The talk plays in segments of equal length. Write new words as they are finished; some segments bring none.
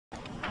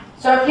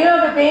So if you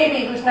have a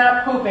baby who's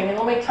not pooping, and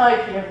let me tell you,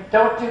 if you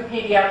don't do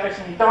pediatrics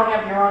and you don't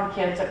have your own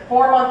kids, a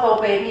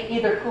 4-month-old baby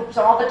either poops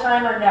all the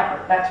time or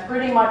never. That's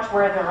pretty much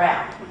where they're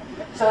at.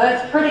 So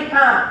that's pretty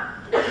common.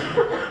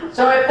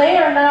 So if they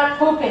are not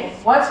pooping,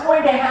 what's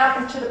going to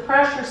happen to the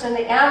pressures in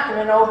the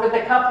abdomen over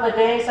the couple of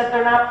days that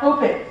they're not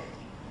pooping?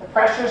 The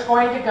pressure is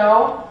going to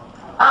go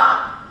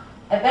up.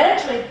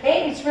 Eventually, the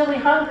baby's really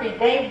hungry.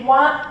 They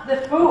want the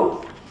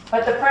food,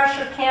 but the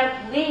pressure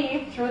can't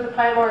leave through the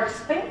pyloric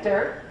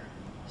sphincter,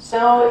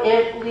 so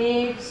it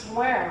leaves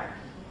where?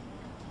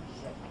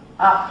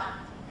 Up.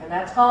 And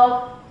that's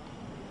called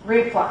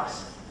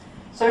reflux.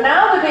 So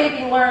now the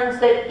baby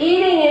learns that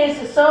eating is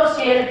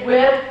associated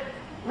with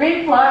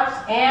reflux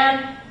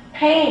and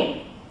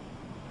pain.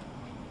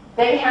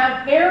 They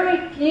have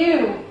very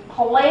few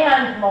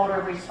planned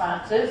motor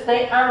responses.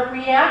 They are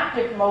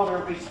reactive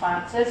motor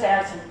responses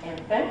as an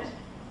infant.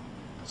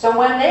 So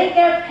when they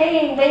get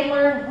pain, they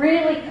learn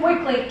really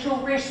quickly to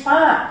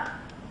respond.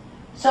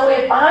 So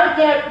if I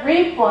get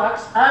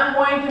reflux, I'm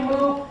going to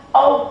move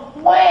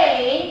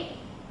away,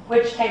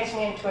 which takes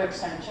me into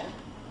extension.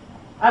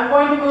 I'm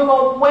going to move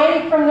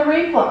away from the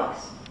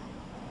reflux.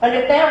 But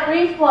if that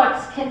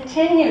reflux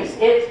continues,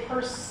 it's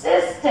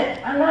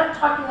persistent. I'm not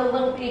talking a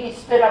little baby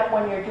spit up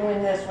when you're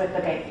doing this with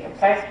the baby,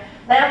 okay?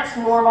 That's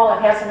normal.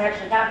 It hasn't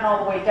actually gotten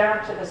all the way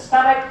down to the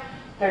stomach.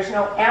 There's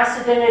no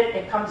acid in it.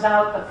 It comes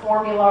out the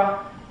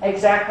formula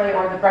exactly,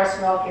 or the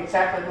breast milk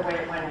exactly the way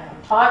it went in.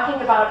 I'm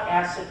talking about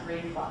acid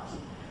reflux.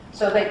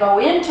 So they go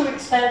into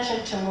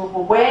extension to move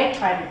away,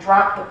 try to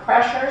drop the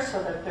pressure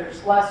so that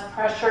there's less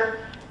pressure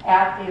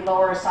at the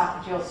lower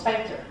esophageal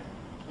sphincter.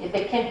 If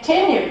it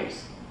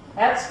continues,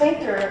 that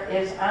sphincter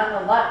is on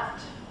the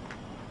left.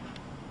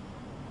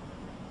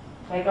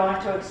 They go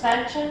into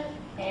extension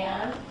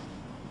and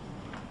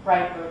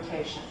right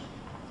rotation.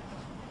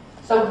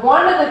 So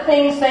one of the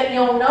things that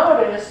you'll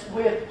notice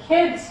with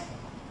kids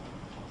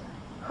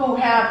who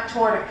have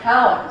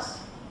torticollis,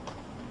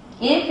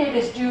 if it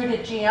is due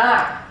to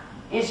GI,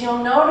 is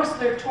you'll notice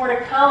their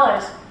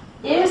torticollis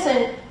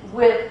isn't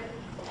with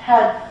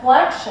head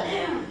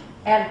flexion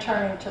and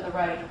turning to the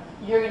right.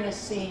 You're going to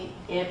see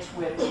it's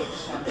with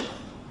extension.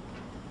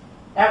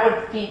 That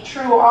would be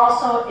true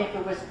also if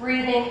it was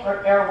breathing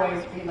or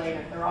airway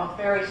related. They're all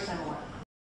very similar.